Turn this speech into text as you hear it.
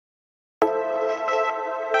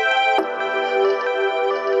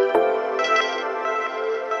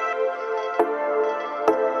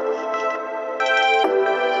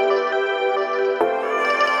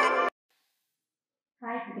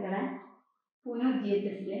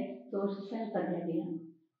GHSലെ social science അധ്യാപികയാണ്.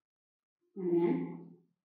 ഞാൻ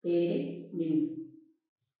പേര് ബിന്ദു.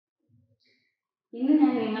 ഇന്ന്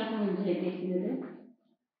ഞാൻ നിങ്ങൾക്ക് മുന്നിൽ എത്തിയിരിക്കുന്നത്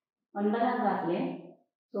 9ാം ക്ലാസ്സിലെ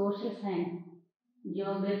സോഷ്യൽ സയൻസ്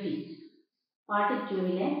ജിയോഗ്രഫി പാർട്ട്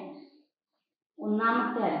 2ലെ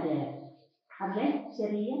 1ാമത്തെ അധ്യായം അതിലെ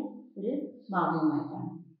ചെറിയ ഒരു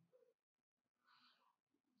ഭാഗവുമായിട്ടാണ്.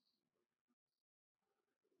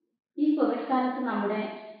 ഈ കോവിഡ് കാലത്ത് നമ്മുടെ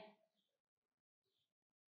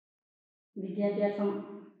വിദ്യാഭ്യാസം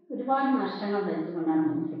ഒരുപാട് നഷ്ടങ്ങൾ വരുത്തിക്കൊണ്ടാണ്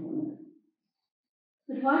മുന്നോട്ട് പോകുന്നത്.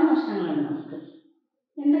 ഒരുപാട് നഷ്ടങ്ങളുണ്ട് നമുക്ക്.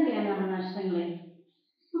 എന്തൊക്കെയാണ് നമ്മുടെ നഷ്ടങ്ങൾ?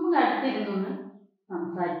 നമുക്ക് അടുത്തിരുന്നൊന്ന്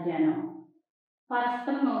സംസാരിക്കാനോ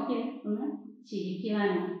പരസ്പരം നോക്കി ഒന്ന്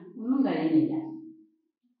ചിരിക്കുവാനോ ഒന്നും കഴിയുന്നില്ല.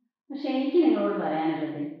 പക്ഷെ എനിക്ക് നിങ്ങളോട്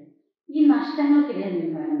പറയാനുള്ളത്, ഈ നഷ്ടങ്ങൾക്കിടയിൽ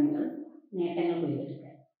നിന്നാണ് നിങ്ങൾ നേട്ടങ്ങൾ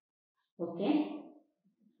കൊയ്തെടുക്കുക. ഓക്കെ,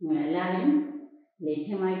 നിങ്ങളെല്ലാവരും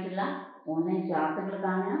ലഭ്യമായിട്ടുള്ള ഓൺലൈൻ ക്ലാസ്സുകൾ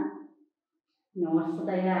കാണുക, നോട്ട്സ്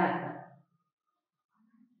തയ്യാറാക്കുക.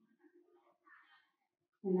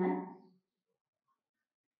 എന്നാൽ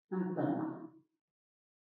നമുക്ക് തുടങ്ങാം.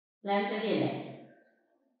 ലൈബ്രറി അല്ലേ?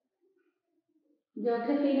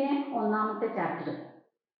 ജിയോഗ്രഫിയിലെ 1ാമത്തെ ചാപ്റ്റർ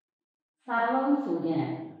സർവവും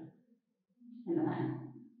സൂര്യനാണ് എന്നതാണ്.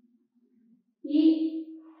 ഈ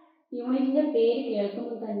യൂണിറ്റിന്റെ പേര്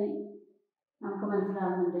കേൾക്കുമ്പോൾ തന്നെ നമുക്ക്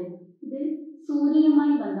മനസ്സിലാവുന്നുണ്ട്, ഇത്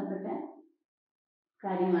സൂര്യനുമായി ബന്ധപ്പെട്ട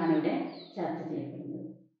കാര്യങ്ങളാണ് ഇവിടെ ചർച്ച ചെയ്യപ്പെടുന്നത്.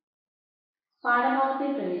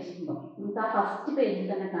 പാഠഭാഗത്തിൽ പ്രവേശിക്കുമ്പോൾ നമുക്ക് ആ ഫസ്റ്റ് പേജിൽ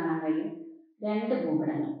തന്നെ കാണാൻ കഴിയും 2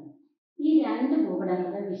 ഭൂപടങ്ങൾ. ഈ 2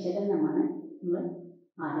 ഭൂപടങ്ങളുടെ വിശകലനമാണ് നമ്മൾ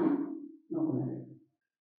ആദ്യം നോക്കുന്നത്.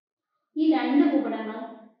 ഈ 2 ഭൂപടങ്ങൾ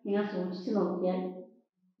നിങ്ങൾ സൂക്ഷിച്ചു നോക്കിയാൽ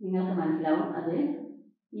നിങ്ങൾക്ക് മനസ്സിലാവും, അത്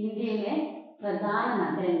ഇന്ത്യയിലെ പ്രധാന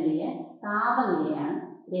നഗരങ്ങളിലെ താപനിലയാണ്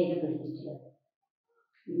രേഖപ്പെടുത്തിയിട്ടുള്ളത്.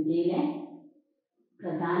 ഇന്ത്യയിലെ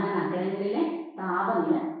പ്രധാന നഗരങ്ങളിലെ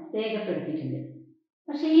താപനില രേഖപ്പെടുത്തിയിട്ടുണ്ട്.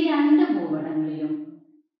 പക്ഷെ ഈ 2 ഭൂപടങ്ങളിലും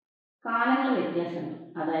കാലങ്ങൾ വ്യത്യാസമുണ്ട്.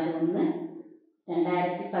 അതായത് ഒന്ന്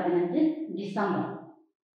 2015 ഡിസംബർ,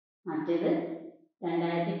 മറ്റേത്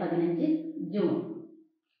 2015 ജൂൺ.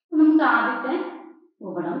 നമുക്ക് ആദ്യത്തെ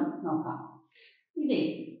ഭൂപടം നോക്കാം. ഇത്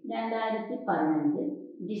 2015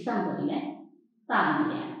 ഡിസംബറിലെ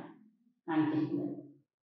താപനിലയാണ് കാണിച്ചിരിക്കുന്നത്.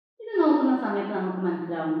 ഇത് നോക്കുന്ന സമയത്ത് നമുക്ക്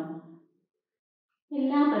മനസ്സിലാവും,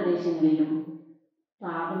 എല്ലാ പ്രദേശങ്ങളിലും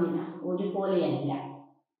താപനില ഒരുപോലെയല്ല,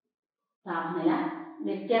 താപനില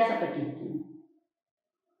വ്യത്യാസപ്പെട്ടിരിക്കുന്നു.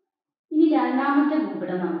 ഇനി 2ാമത്തെ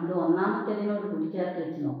ഭൂപടം നമുക്ക് 1ാമത്തേതിനോട് കൂടിച്ചേർത്ത്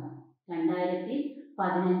വെച്ച് നോക്കാം.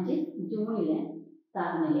 2015 ജൂണിലെ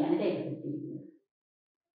താപനിലയാണ് രേഖപ്പെടുത്തിയിരിക്കുന്നത്.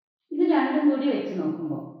 ഇത് രണ്ടും കൂടി വെച്ച്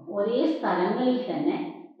നോക്കുമ്പോൾ ഒരേ സ്ഥലങ്ങളിൽ തന്നെ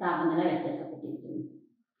താപനില വ്യത്യാസപ്പെട്ടിരിക്കുന്നു.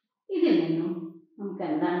 ഇതിൽ നിന്നും നമുക്ക്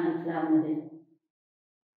എന്താണ് മനസ്സിലാവുന്നത്?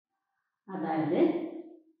 അതായത്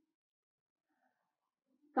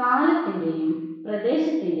കാലത്തിൻ്റെയും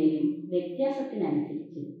പ്രദേശത്തിൻ്റെയും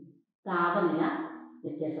വ്യത്യാസത്തിനനുസരിച്ച് താപനില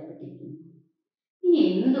വ്യത്യാസപ്പെട്ടിരിക്കുന്നു. ഇനി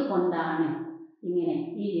എന്തുകൊണ്ടാണ് ഇങ്ങനെ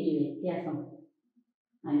ഈ ഒരു വ്യത്യാസം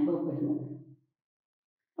അനുഭവപ്പെടുന്നത്?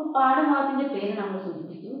 അപ്പോൾ പാഠഭാഗത്തിൻ്റെ പേര് നമ്മൾ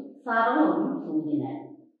സൂചിപ്പിച്ചു, സർവവും സൂര്യനാണ്.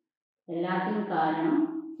 എല്ലാത്തിനും കാരണം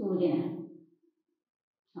സൂര്യനാണ്.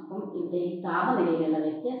 അപ്പം ഇവിടെ ഈ താപനിലയിലുള്ള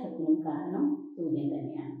വ്യത്യാസത്തിനും കാരണം സൂര്യൻ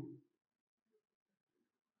തന്നെയാണ്.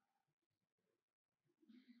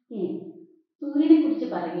 ഇനി സൂര്യനെ കുറിച്ച്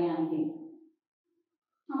പറയുകയാണെങ്കിൽ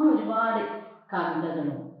നമ്മൾ ഒരുപാട്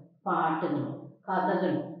കവിതകളും പാട്ടുകളും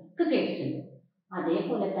കഥകളും ഒക്കെ കേട്ടിട്ടുണ്ട്.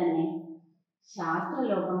 അതേപോലെ തന്നെ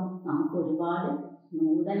ശാസ്ത്രലോകം നമുക്ക് ഒരുപാട്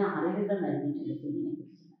നൂതന അറിവുകൾ നൽകിയിട്ടുണ്ട് സൂര്യനെ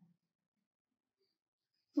കുറിച്ച്.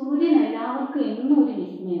 സൂര്യൻ എല്ലാവർക്കും എന്നും ഒരു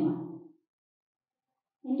വിസ്മയമാണ്.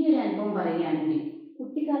 എൻ്റെ ഒരു അനുഭവം പറയുകയാണെങ്കിൽ,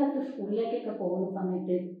 കുട്ടിക്കാലത്ത് സ്കൂളിലേക്കൊക്കെ പോകുന്ന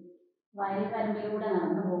സമയത്ത് വയൽവരമ്പിലൂടെ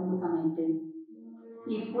നടന്നു പോകുന്ന സമയത്ത്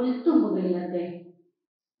ഈ പുൽത്തുമ്പുകളിലൊക്കെ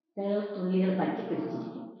വെള്ളത്തുള്ളികൾ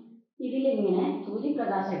പറ്റിപ്പിടിച്ചിരിക്കും. ഇതിലിങ്ങനെ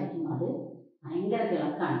സൂര്യപ്രകാശം അടിക്കുമ്പോൾ അത് ഭയങ്കര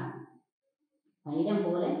തിളക്കാണ്, വൈരം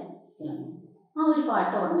പോലെ തിളങ്ങും. ആ ഒരു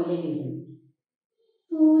പാട്ട് ഓർമ്മയിലേക്ക് വരുന്നു.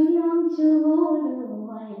 സൂര്യാംശുവോരോ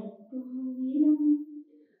വയൽപ്പൂവിലും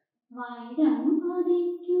വൈരം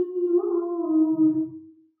പതിക്കുന്നു.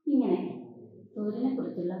 ഇങ്ങനെ സൂര്യനെ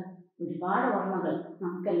കുറിച്ചുള്ള ഒരുപാട് ഓർമ്മകൾ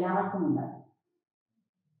നമുക്ക് എല്ലാവർക്കും ഉണ്ടാകും.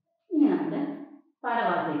 ഇനി നമുക്ക്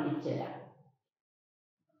പാഠഭാഗത്തേക്ക് തിരിച്ചു വരാം.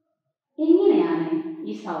 എങ്ങനെയാണ്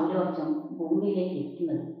ഈ സൗരോർജം ഭൂമിയിലേക്ക്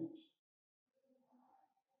എത്തുന്നത്?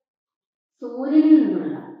 സൂര്യനിൽ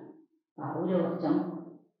നിന്നുള്ള സൗരോർജം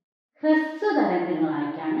ഹ്രസ്വ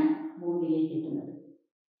തരംഗങ്ങളായിട്ടാണ് ഭൂമിയിലേക്ക് എത്തുന്നത്.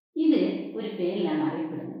 ഇത് ഒരു പേരിലാണ്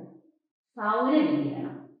അറിയപ്പെടുന്നത്,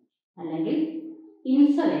 സൗരവികിരണം അല്ലെങ്കിൽ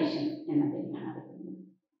ഇൻസൊലേഷൻ എന്ന പേരിലാണ് അറിയപ്പെടുന്നത്.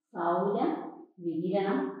 സൗര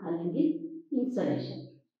വികിരണം അല്ലെങ്കിൽ ഇൻസൊലേഷൻ.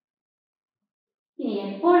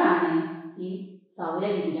 ഈ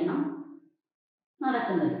സൗരവികിരണം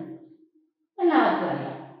നടക്കുന്നത്. എല്ലാവർക്കും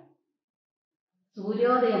അറിയാം,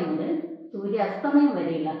 സൂര്യോദയം മുതൽ സൂര്യാസ്തമയം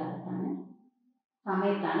വരെയുള്ള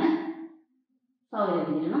സമയത്താണ്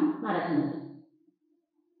സൗരവികിരണം നടക്കുന്നത്.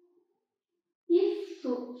 ഈ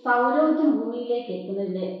സൗരോർജ്ജം ഭൂമിയിലേക്ക്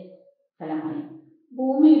എത്തുന്നതിന്റെ ഫലമായി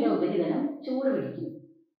ഭൂമിയുടെ ഉപരിതലം ചൂട് പിടിക്കുന്നു.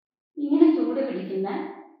 ഇങ്ങനെ ചൂട് പിടിക്കുന്ന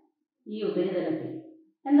ഈ ഉപരിതലത്തിൽ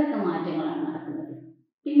എന്തൊക്കെ മാറ്റങ്ങളാണ് നടക്കുന്നത്?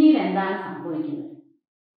 പിന്നീട് എന്താണ് സംഭവിക്കുന്നത്?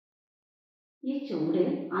 ഈ ചൂട്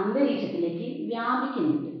അന്തരീക്ഷത്തിലേക്ക്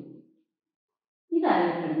വ്യാപിക്കുന്നുണ്ട്.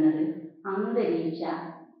 ഇതറിയപ്പെടുന്നത് അന്തരീക്ഷ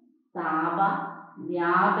താപ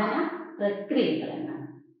വ്യാപന പ്രക്രിയകൾ എന്നാണ്.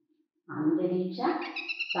 അന്തരീക്ഷ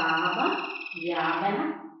താപ വ്യാപന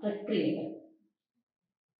പ്രക്രിയകൾ.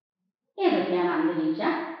 ഏതൊക്കെയാണ് അന്തരീക്ഷ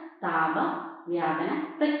താപ വ്യാപന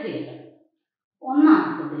പ്രക്രിയകൾ?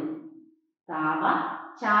 ഒന്നാമത്തത്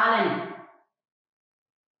താപചാലനം,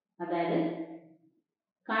 അതായത്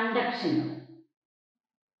കണ്ടക്ഷൻ.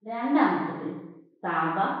 രണ്ടാമത്തത്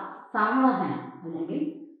താപ സംവഹനം അല്ലെങ്കിൽ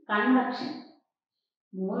കൺവെക്ഷൻ.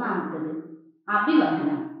 മൂന്നാമത്തത്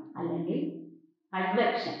അഭിവഹനം അല്ലെങ്കിൽ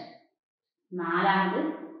അഡ്വെക്ഷൻ. നാലാമത്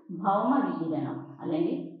ഭൗമവികിരണം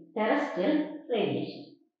അല്ലെങ്കിൽ ടെറസ്ട്രിയൽ റേഡിയേഷൻ.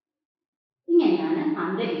 ഇങ്ങനെയാണ്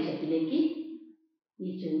അന്തരീക്ഷത്തിലേക്ക് ഈ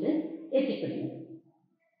ചൂട് എത്തിപ്പെടുന്നത്.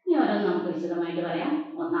 ഇനി ഓരോന്ന് നമുക്ക് വിശദമായിട്ട് പറയാം.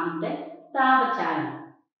 ഒന്നാമത്തെ താപചാലനം.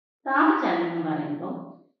 താപചാലനം എന്ന് പറയുമ്പോൾ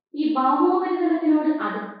ഈ ഭൗമോപരിതലത്തിനോട്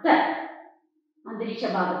അടുത്ത അന്തരീക്ഷ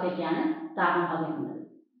ഭാഗത്തേക്കാണ് താപം പകരുന്നത്.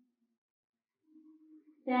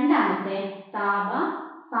 രണ്ടാമത്തെ താപ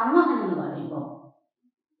സംവഹനം എന്ന് പറയുമ്പോൾ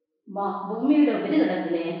ഭൂമിയുടെ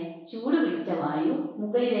ഉപരിതലത്തിലെ ചൂട് പിടിച്ച വായു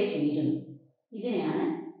മുകളിലേക്ക് ഉയരുന്നു. ഇതിനെയാണ്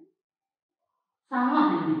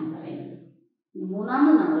സംവഹനം എന്ന് പറയുന്നത്.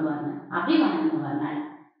 മൂന്നാമത് നമ്മൾ പറഞ്ഞ അഭിവഹനം എന്ന് പറഞ്ഞാൽ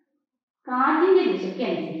കാറ്റിന്റെ ദിശയ്ക്ക്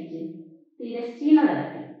അനുസരിച്ച് തിരശ്ചീന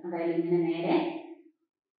തലത്തിൽ, അതായത് ഇങ്ങനെ നേരെ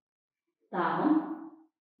താപം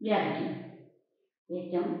വ്യാപിക്കുന്നു.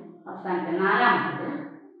 ഏറ്റവും അവസാനത്തെ നാലാമത്തത്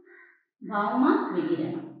ഭൗമ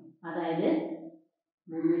വികിരണം, അതായത്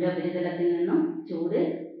ഭൂമിയുടെ ഉപരിതലത്തിൽ നിന്നും ചൂട്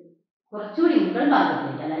കുറച്ചുകൂടി മുകൾ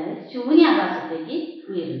ഭാഗത്തേക്ക്, അതായത് ശൂന്യാകാശത്തേക്ക്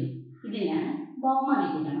ഉയരുന്നു. ഇതിനെയാണ്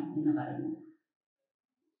ഭൗമവികിരണം എന്ന് പറയുന്നത്.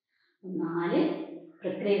 4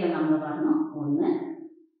 പ്രക്രിയകൾ നമ്മൾ പറഞ്ഞു. ഒന്ന്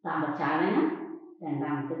താപചാലനം,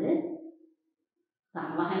 രണ്ടാമത്തത്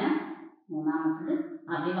സംവഹനം, മൂന്നാമത്തത്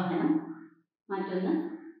അഭിവഹനം, മറ്റൊന്ന്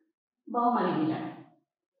ഭൗമവികിരണം.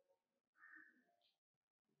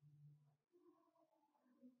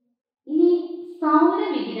 ഇനി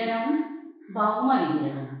സൗരവികിരണവും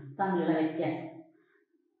ഭൗമവികിരണവും തമ്മിലുള്ള വ്യത്യാസം.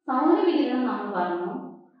 സൗരവികിരണം നമ്മൾ പറഞ്ഞു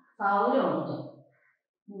സൗരോർജ്ജം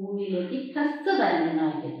ഭൂമിയിലേക്ക് ഹ്രസ്വ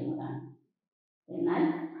തരംഗങ്ങളായിട്ട് എത്തുന്നതാണ്. എന്നാൽ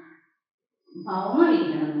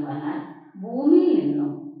ഭൗമവികിരണം എന്ന് പറഞ്ഞാൽ ഭൂമിയിൽ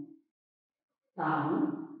നിന്നും താപം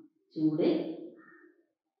ചൂട്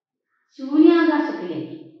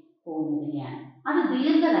ശൂന്യാകാശത്തിലേക്ക് പോകുന്നതിനെയാണ്. അത്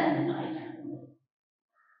ദീർഘതരംഗങ്ങളായിട്ടാണ് പോകുന്നത്.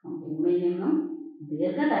 ഭൂമിയിൽ നിന്നും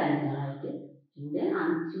ദീർഘതരംഗങ്ങളായിട്ട് ചൂട്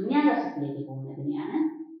ശൂന്യാകാശത്തിലേക്ക് പോകുന്നതിനെയാണ്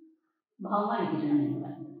ഭൗമവികിരണം എന്ന്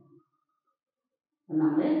പറയുന്നത്.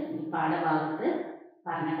 നമ്മൾ ഈ പാഠഭാഗത്ത്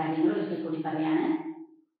പറഞ്ഞ കാര്യങ്ങൾ ഒരിക്കൽ കൂടി പറയാണ്.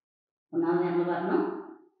 ഒന്നാമത് നമ്മൾ പറഞ്ഞു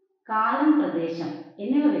കാലം, പ്രദേശം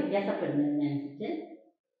എന്നിവ വ്യത്യാസപ്പെടുന്നതിനനുസരിച്ച്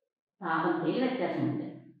താപത്തിൽ വ്യത്യാസമുണ്ട്.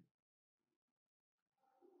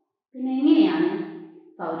 പിന്നെ എങ്ങനെയാണ്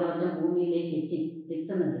സൗരോർജ്ജം ഭൂമിയിലേക്ക്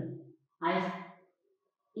എത്തുന്നത്?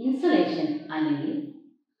 ഇൻസുലേഷൻ അല്ലെങ്കിൽ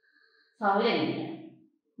സൗരവികിരണം.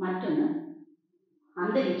 മറ്റൊന്ന്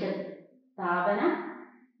അന്തരീക്ഷ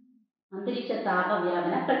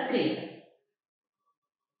താപവ്യാപന പ്രക്രിയകൾ.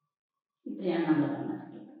 ഇത്രയാണ് നമ്മൾ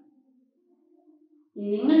പറഞ്ഞിട്ടുള്ളത്.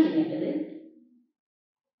 നിങ്ങൾ ചെയ്യേണ്ടത്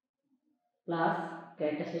ക്ലാസ്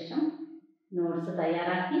കേട്ട ശേഷം നോട്ട്സ്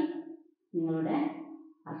തയ്യാറാക്കി നിങ്ങളുടെ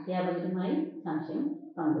അധ്യാപകരുമായി സംശയം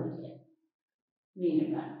പങ്കുവയ്ക്കുക. വീണ്ടും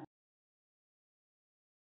കാണാം.